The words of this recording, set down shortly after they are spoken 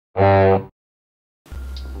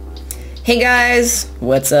Hey guys,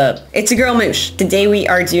 what's up? It's your girl Moosh. Today we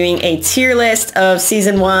are doing a tier list of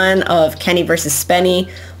season 1 of Kenny vs. Spenny,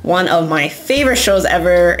 one of my favorite shows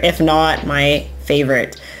ever, if not my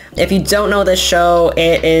favorite. If you don't know this show,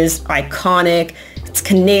 it is iconic. It's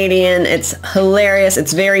Canadian, it's hilarious,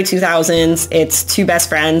 it's very 2000s. It's two best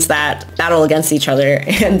friends that battle against each other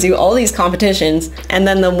and do all these competitions, and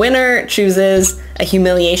then the winner chooses a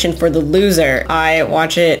humiliation for the loser. I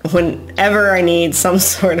watch it whenever I need some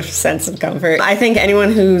sort of sense of comfort. I think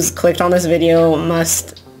anyone who's clicked on this video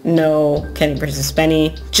must know Kenny vs.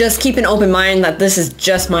 Spenny. Just keep an open mind that this is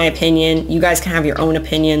just my opinion. You guys can have your own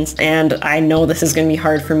opinions, and I know this is gonna be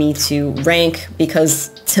hard for me to rank because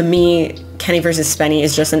to me, Kenny vs. Spenny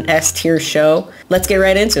is just an S tier show. Let's get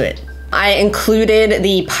right into it. I included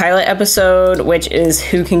the pilot episode, which is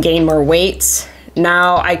who can gain more weight.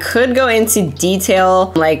 Now, I could go into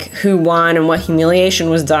detail, like who won and what humiliation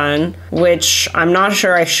was done, which I'm not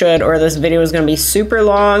sure I should, or this video is gonna be super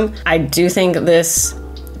long. I do think this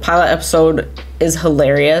pilot episode is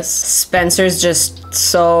hilarious. Spencer's just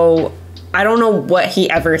so, I don't know what he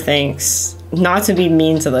ever thinks. Not to be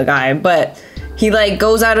mean to the guy, but he like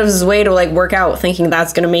goes out of his way to like work out thinking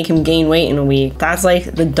that's gonna make him gain weight in a week. That's like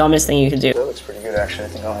the dumbest thing you could do. That looks pretty good actually. I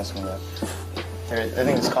think I'll have some of that. Here, I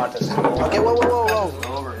think this contest is okay, whoa.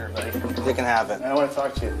 Go over here, buddy. You can have it. I want to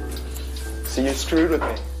talk to you. So you screwed with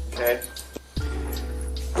me, okay?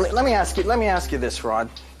 Let me ask you this, Rod.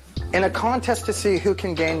 In a contest to see who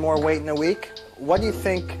can gain more weight in a week, what do you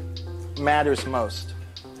think matters most?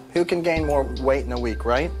 Who can gain more weight in a week,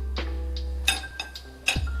 right?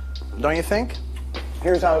 Don't you think?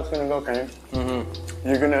 Here's how it's going to go, Kenny.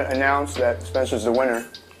 You're going to announce that Spencer's the winner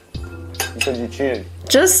because you cheated.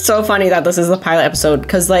 Just so funny that this is the pilot episode,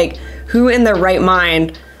 because like who in their right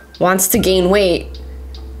mind wants to gain weight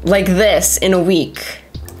like this in a week?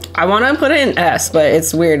 I want to put it in S, but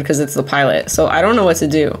it's weird because it's the pilot, so I don't know what to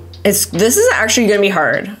do. This is actually gonna be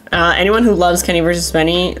hard. Anyone who loves Kenny vs.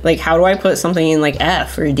 Spenny, like how do I put something in like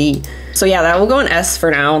F or D? So yeah, that will go in S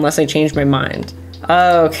for now unless I change my mind.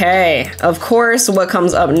 Okay, of course, what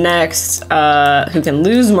comes up next? Who can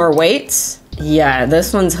lose more weight? Yeah,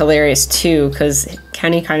 this one's hilarious too because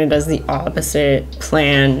Kenny kind of does the opposite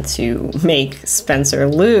plan to make Spencer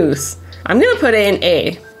lose. I'm gonna put it in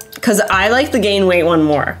A because I like the gain weight one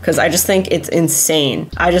more because I just think it's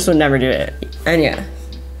insane. I just would never do it. And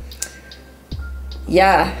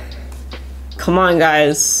yeah, come on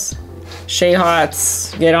guys, Shay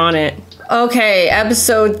Hots, get on it. Okay,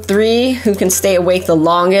 episode 3, who can stay awake the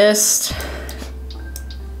longest?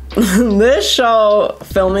 This show,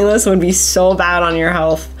 filming this would be so bad on your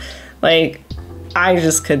health. Like, I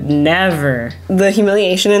just could never. The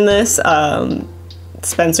humiliation in this,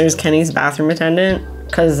 Spencer's Kenny's bathroom attendant,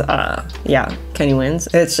 because, yeah, Kenny wins.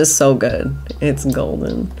 It's just so good. It's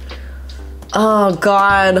golden. Oh,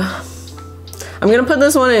 God. I'm gonna put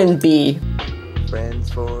this one in B. Friends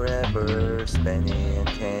forever, Spenny and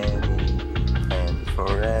Kenny. Friends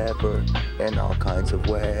forever, in all kinds of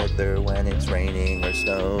weather. When it's raining or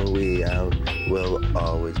snowy out, we'll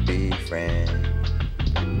always be friends.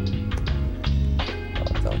 I'll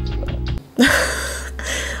talk to you about.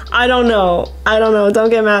 I don't know. Don't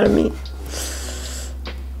get mad at me.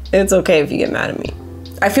 It's okay if you get mad at me.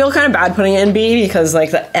 I feel kind of bad putting it in B because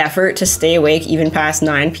like the effort to stay awake even past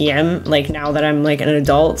 9 p.m. like now that I'm like an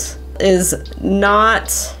adult is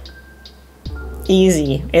not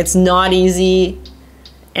easy. It's not easy,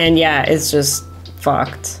 and yeah, it's just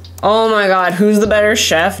fucked. Oh my god, who's the better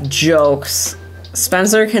chef? Jokes.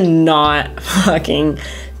 Spencer cannot fucking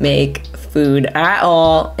make food at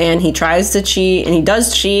all, and he tries to cheat, and he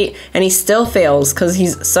does cheat, and he still fails because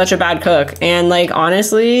he's such a bad cook. And like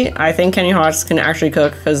honestly, I think Kenny Hots can actually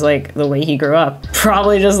cook because like the way he grew up,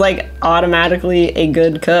 probably just like automatically a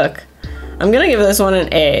good cook. I'm gonna give this one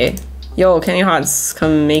an A. Yo, Kenny Hots,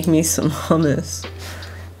 come make me some hummus.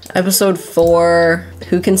 Episode 4,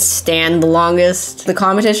 who can stand the longest? The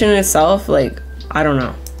competition itself, like, I don't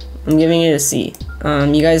know. I'm giving it a C.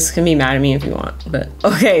 You guys can be mad at me if you want, but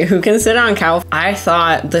okay, who can sit on cow? I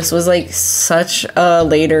thought this was like such a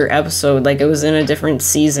later episode, like it was in a different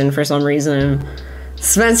season for some reason.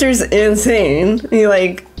 Spencer's insane. He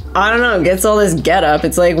like, I don't know, gets all this get up.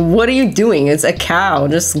 It's like, what are you doing? It's a cow,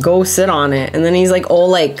 just go sit on it. And then he's like all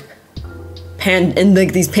like in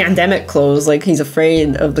like these pandemic clothes, like he's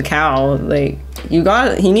afraid of the cow. Like he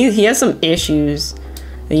has some issues.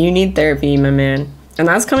 You need therapy, my man. And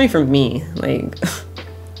that's coming from me, like,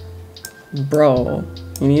 bro,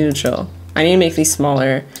 you need to chill. I need to make these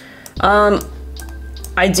smaller.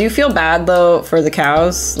 I do feel bad though for the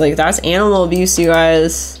cows. Like that's animal abuse, you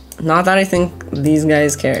guys. Not that I think these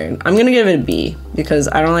guys cared. I'm gonna give it a B because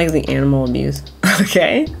I don't like the animal abuse.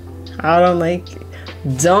 Okay?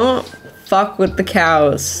 Don't fuck with the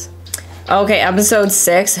cows. Okay, episode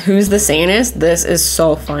 6, Who's the Sanest? This is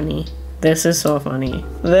so funny. This is so funny.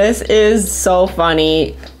 This is so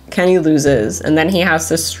funny. Kenny loses, and then he has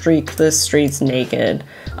to streak the streets naked.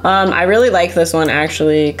 I really like this one,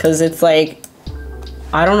 actually, because it's like,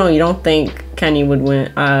 I don't know, you don't think Kenny would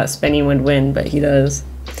win, Spenny would win, but he does.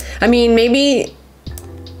 I mean, maybe,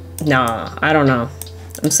 nah, I don't know.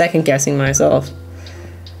 I'm second guessing myself.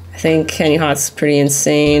 I think Kenny Hot's pretty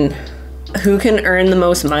insane. Who can earn the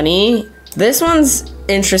most money? This one's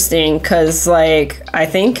interesting because, like, I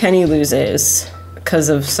think Kenny loses because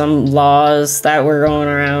of some laws that were going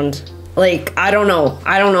around. Like, I don't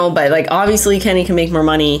know, but like, obviously Kenny can make more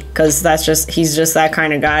money because he's just that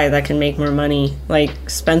kind of guy that can make more money. Like,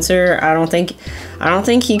 Spencer, I don't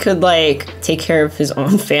think he could, like, take care of his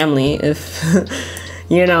own family if,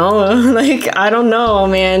 you know, like, I don't know,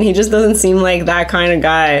 man. He just doesn't seem like that kind of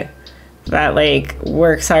guy that, like,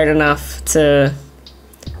 works hard enough to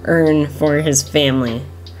earn for his family.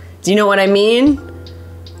 Do you know what I mean?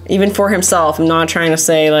 Even for himself. I'm not trying to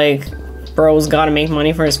say, like, bro's gotta make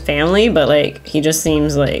money for his family, but, like, he just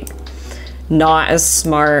seems, like, not as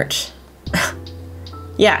smart.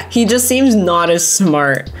 Yeah, he just seems not as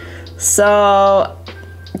smart. So,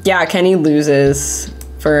 yeah, Kenny loses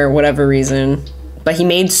for whatever reason. But he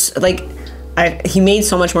made, like, he made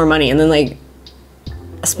so much more money. And then, like,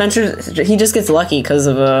 Spencer, he just gets lucky because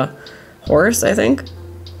of a horse, I think.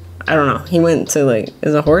 I don't know. He went to, like,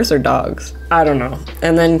 is it a horse or dogs? I don't know.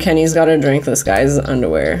 And then Kenny's got to drink this guy's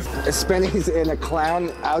underwear. Spenny's in a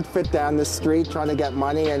clown outfit down the street trying to get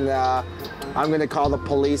money, and I'm going to call the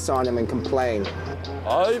police on him and complain.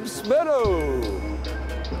 I'm Spenno.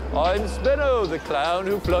 I'm Spenno, the clown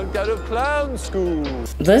who flunked out of clown school.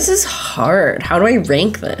 This is hard. How do I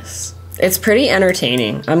rank this? It's pretty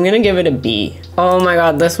entertaining. I'm gonna give it a B. Oh my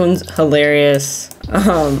god, this one's hilarious.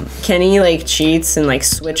 Kenny, like, cheats and, like,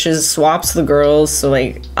 swaps the girls, so,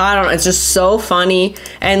 like, I don't know, it's just so funny.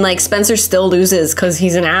 And, like, Spencer still loses because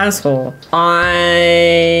he's an asshole.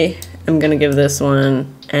 I am gonna give this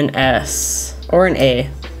one an S or an A.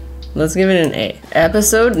 Let's give it an A.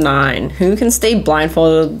 Episode 9, Who can stay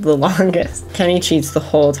blindfolded the longest? Kenny cheats the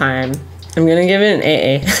whole time. I'm gonna give it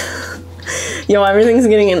an AA. Yo, everything's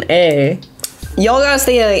getting an A. Y'all gotta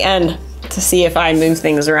stay at the end to see if I move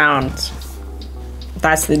things around.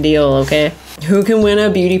 That's the deal, okay? Who can win a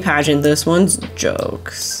beauty pageant? This one's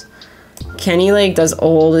jokes. Kenny, like, does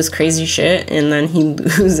all this crazy shit and then he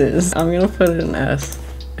loses. I'm gonna put it in S.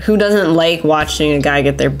 Who doesn't like watching a guy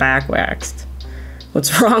get their back waxed?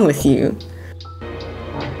 What's wrong with you?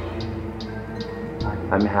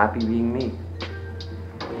 I'm happy being me.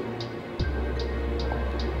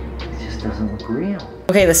 It just doesn't look real.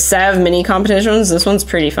 Okay, the Sev mini competitions, this one's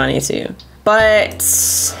pretty funny too. But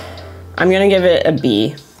I'm gonna give it a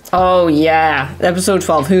B. Oh yeah, episode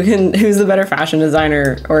 12, who's the better fashion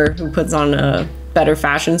designer or who puts on a better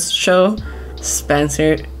fashion show?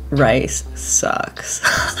 Spencer Rice sucks.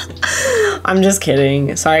 I'm just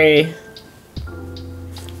kidding, sorry.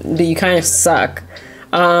 But you kind of suck.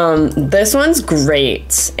 This one's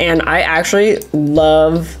great, and I actually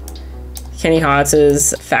love Kenny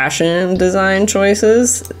Hotz' fashion design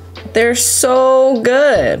choices. They're so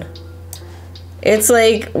good. It's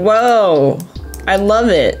like, whoa, I love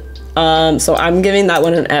it. So I'm giving that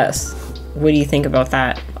one an S. What do you think about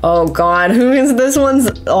that? Oh god, who is this one's?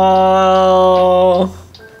 Oh,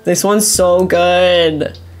 this one's so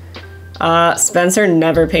good. Spencer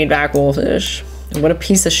never paid back Wolfish. What a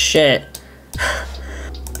piece of shit.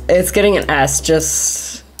 It's getting an S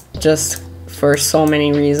just for so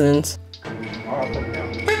many reasons.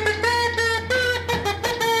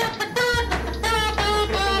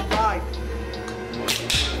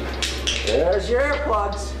 There's your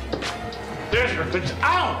earplugs. There's your bitch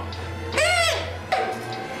out.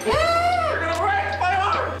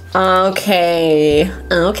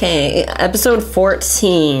 Okay, episode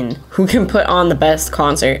 14, Who can put on the best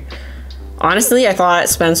concert? Honestly, I thought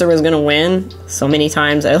Spencer was gonna win so many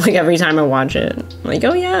times. Every time I watch it, I'm like,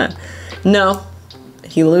 oh yeah. No,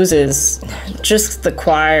 he loses. Just the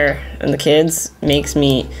choir and the kids makes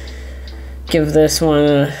me give this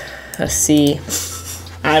one a C.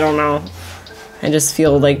 I don't know. I just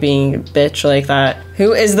feel like being a bitch like that.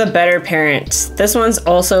 Who is the better parent? This one's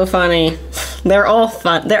also funny. They're all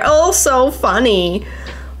fun. They're all so funny.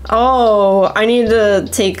 Oh, I need to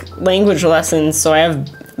take language lessons so I have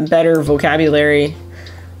better vocabulary.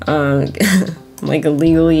 Like a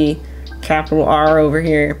legally capital R over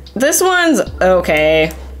here. This one's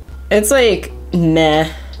okay. It's like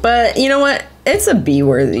meh. But you know what? It's a B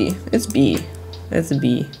worthy. It's B. It's a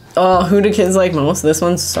B. Oh, who do kids like most? This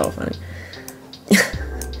one's so funny.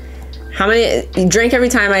 How many drink every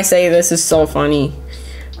time I say this is so funny.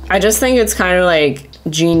 I just think it's kind of like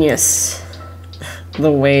genius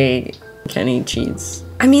the way Kenny cheats.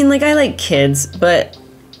 I mean, like, I like kids, but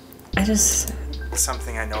I just...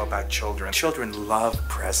 Something I know about children. Children love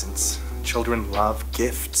presents. Children love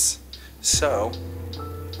gifts. So,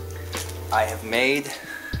 I have made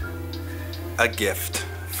a gift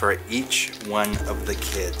for each one of the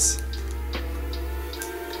kids.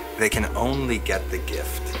 They can only get the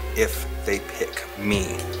gift if they pick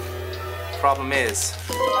me. Problem is,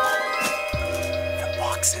 the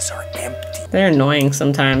boxes are empty. They're annoying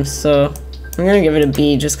sometimes, so I'm gonna give it a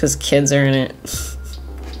B just because kids are in it.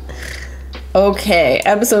 Okay,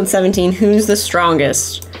 episode 17, who's the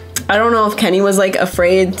strongest? I don't know if Kenny was like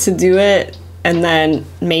afraid to do it and then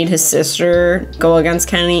made his sister go against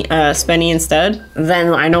Spenny instead.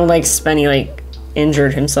 Then I know like Spenny like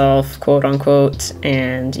injured himself, quote unquote,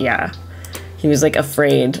 and yeah, he was like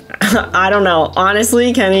afraid. I don't know.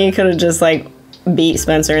 Honestly, Kenny could have just like beat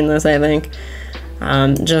Spencer in this, I think.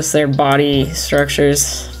 Just their body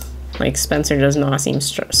structures. Like, Spencer does not seem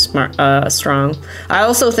strong. I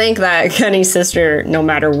also think that Kenny's sister, no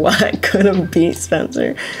matter what, could have beat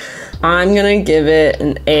Spencer. I'm gonna give it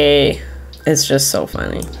an A. It's just so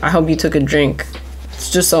funny. I hope you took a drink. It's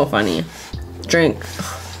just so funny. Drink.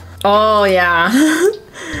 Oh, yeah.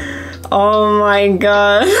 Oh my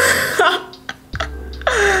god.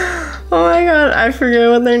 Oh my god, I forget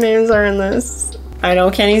what their names are in this. I know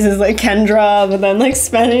Kenny's is like Kendra, but then like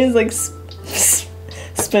Spenny's like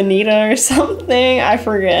Spenita or something. I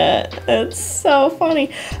forget. It's so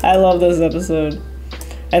funny. I love this episode.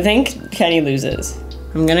 I think Kenny loses.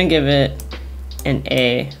 I'm gonna give it an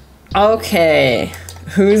A. Okay,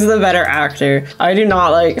 who's the better actor? I do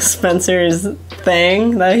not like Spencer's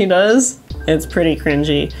thing that he does. It's pretty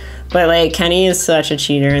cringy. But like, Kenny is such a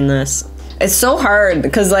cheater in this. It's so hard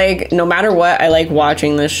because like, no matter what, I like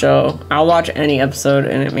watching this show. I'll watch any episode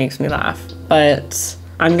and it makes me laugh. But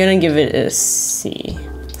I'm gonna give it a C.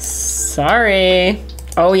 Sorry.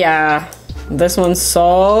 Oh yeah, this one's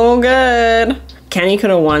so good. Kenny could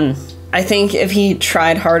have won. I think if he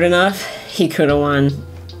tried hard enough, he could have won.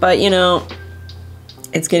 But you know,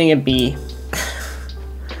 it's getting a B.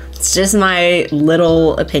 It's just my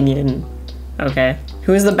little opinion. Okay.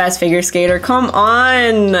 Who is the best figure skater? Come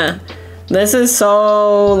on! This is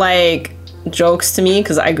so, like, jokes to me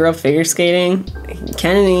because I grew up figure skating.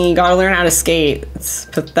 Kenny, you gotta learn how to skate. It's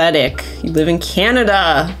pathetic. You live in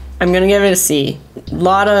Canada. I'm gonna give it a C. A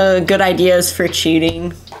lot of good ideas for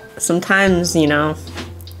cheating. Sometimes, you know,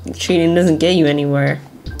 cheating doesn't get you anywhere.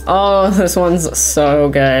 Oh, this one's so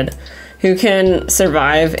good. Who can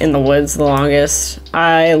survive in the woods the longest?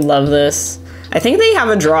 I love this. I think they have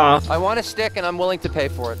a draw. I want a stick and I'm willing to pay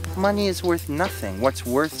for it. Money is worth nothing. What's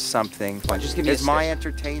worth something Just give me a is stick. my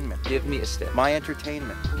entertainment. Give me a stick. My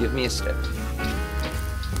entertainment. Give me a stick.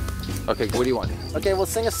 Okay, what do you want? Okay, well,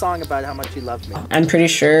 sing a song about how much you love me. I'm pretty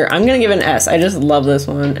sure. I'm gonna give it an S. I just love this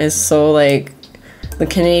one. It's so like the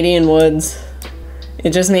Canadian woods.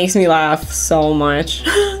 It just makes me laugh so much.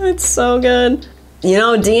 It's so good. You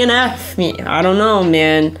know, DNF. I don't know,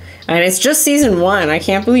 man. And it's just season 1. I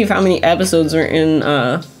can't believe how many episodes are in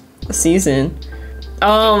a season.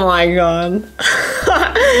 Oh my god.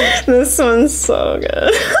 This one's so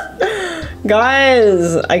good.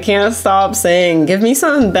 Guys, I can't stop saying, give me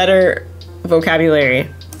some better vocabulary.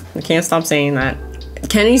 I can't stop saying that.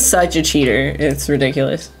 Kenny's such a cheater. It's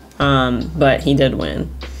ridiculous. But he did win.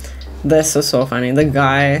 This was so funny. The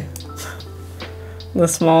guy, the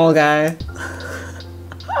small guy.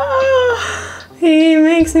 He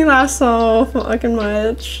makes me laugh so fucking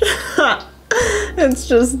much. It's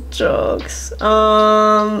just jokes. This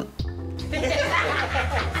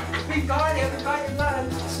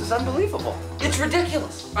is unbelievable. It's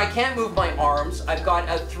ridiculous. I can't move my arms. I've got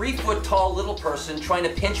a 3-foot-tall little person trying to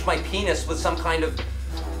pinch my penis with some kind of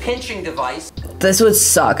pinching device. This would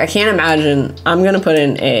suck. I can't imagine. I'm gonna put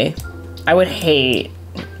in A. I would hate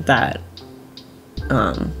that.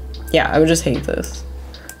 Yeah, I would just hate this.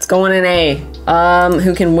 It's going in A.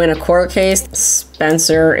 Who can win a court case?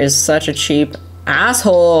 Spencer is such a cheap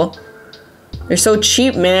asshole. You're so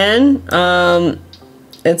cheap, man.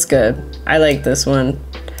 It's good. I like this one.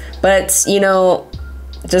 But, you know,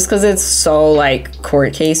 just because it's so, like,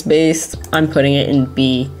 court case based, I'm putting it in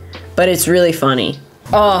B. But it's really funny.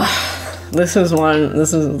 Oh, this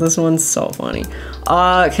one's so funny.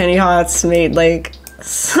 Kenny Hotz made, like,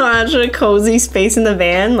 such a cozy space in the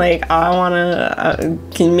van. Like, I wanna,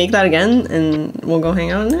 can you make that again and we'll go hang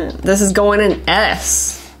out in it? This is going in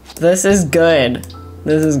S. This is good.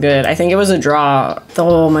 This is good. I think it was a draw.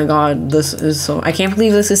 Oh my god, this is so... I can't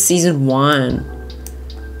believe this is season 1.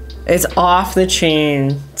 It's off the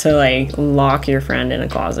chain to like lock your friend in a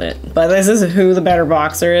closet. But this is who the better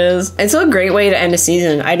boxer is. It's a great way to end a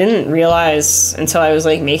season. I didn't realize until I was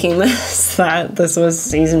like making this that this was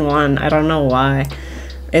season 1. I don't know why.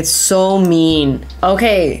 It's so mean.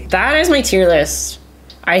 Okay, that is my tier list.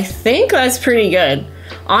 I think that's pretty good.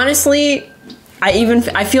 Honestly,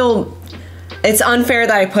 I feel it's unfair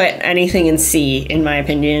that I put anything in C, in my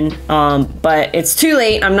opinion. But it's too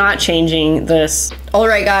late. I'm not changing this. All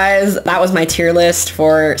right, guys, that was my tier list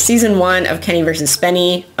for season 1 of Kenny versus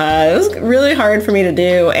Spenny. It was really hard for me to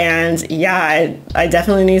do, and yeah, I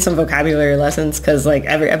definitely need some vocabulary lessons because like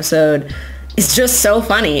every episode is just so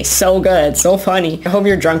funny, so good, so funny. I hope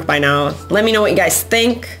you're drunk by now. Let me know what you guys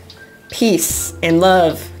think. Peace and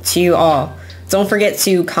love to you all. Don't forget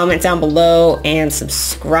to comment down below and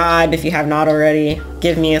subscribe if you have not already.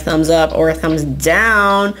 Give me a thumbs up or a thumbs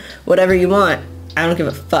down, whatever you want. I don't give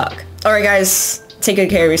a fuck. All right, guys, take good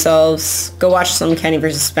care of yourselves. Go watch some Kenny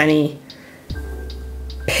versus Spenny.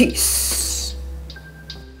 Peace.